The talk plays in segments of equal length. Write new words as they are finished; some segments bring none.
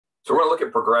So we're going to look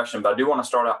at progression, but I do want to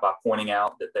start out by pointing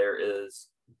out that there is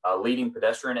a leading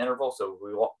pedestrian interval. So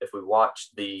if we watch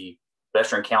the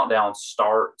pedestrian countdown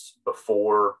start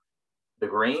before the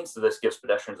green, so this gives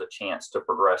pedestrians a chance to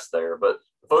progress there. But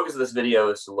the focus of this video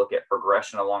is to look at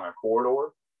progression along a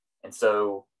corridor. And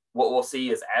so what we'll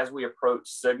see is as we approach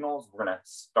signals, we're going to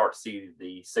start to see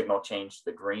the signal change to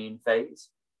the green phase.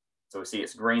 So we see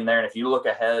it's green there. And if you look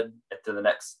ahead to the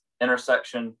next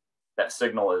intersection, that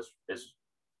signal is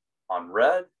on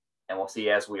red. And we'll see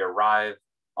as we arrive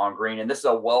on green. And this is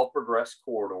a well-progressed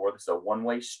corridor. This is a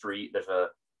one-way street. There's a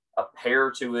pair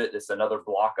to it. It's another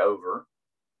block over.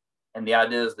 And the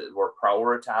idea is that we're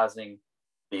prioritizing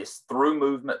this through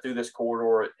movement through this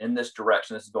corridor in this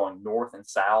direction. This is going north and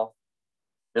south.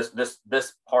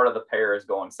 This part of the pair is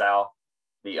going south.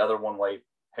 The other one-way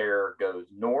pair goes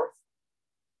north.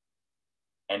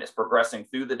 And it's progressing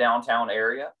through the downtown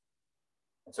area.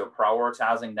 And so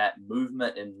prioritizing that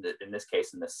movement in this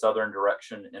case, in the southern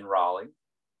direction in Raleigh.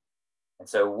 And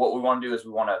so what we want to do is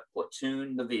we want to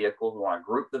platoon the vehicles. We want to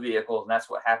group the vehicles. And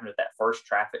that's what happened at that first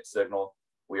traffic signal.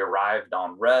 We arrived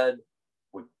on red.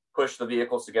 We pushed the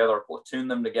vehicles together, platoon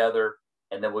them together,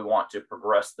 and then we want to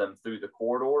progress them through the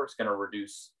corridor. It's going to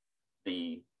reduce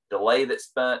the delay that's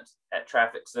spent at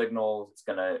traffic signals. It's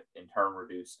going to, in turn,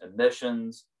 reduce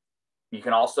emissions. You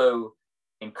can also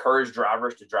encourage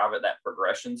drivers to drive at that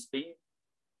progression speed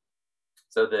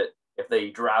so that if they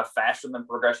drive faster than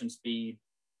progression speed,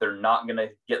 they're not going to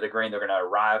get the green. They're going to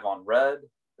arrive on red.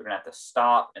 They're going to have to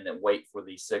stop and then wait for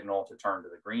the signal to turn to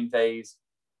the green phase.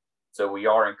 So we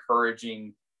are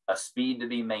encouraging a speed to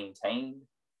be maintained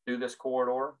through this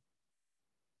corridor.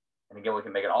 And again, we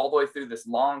can make it all the way through this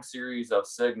long series of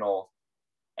signals.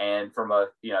 And from a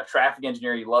traffic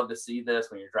engineer, you love to see this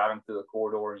when you're driving through the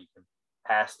corridor and you can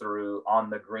pass through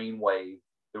on the green wave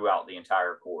throughout the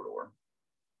entire corridor.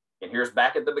 And here's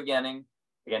back at the beginning.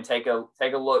 Again, take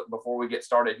a look before we get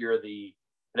started here. The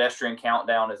pedestrian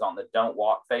countdown is on the don't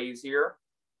walk phase here.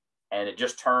 And it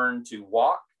just turned to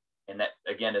walk. And that,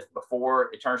 again, is before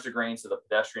it turns to green so the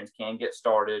pedestrians can get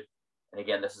started. And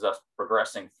again, this is us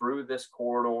progressing through this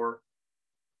corridor.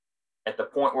 At the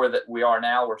point where we are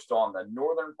now, we're still on the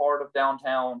northern part of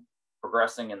downtown,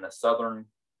 progressing in the southern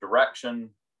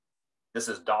direction. This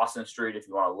is Dawson Street if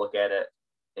you want to look at it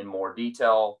in more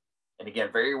detail. And again,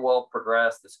 very well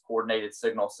progressed. This coordinated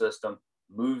signal system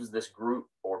moves this group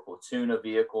or platoon of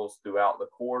vehicles throughout the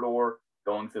corridor,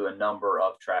 going through a number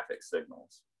of traffic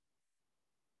signals.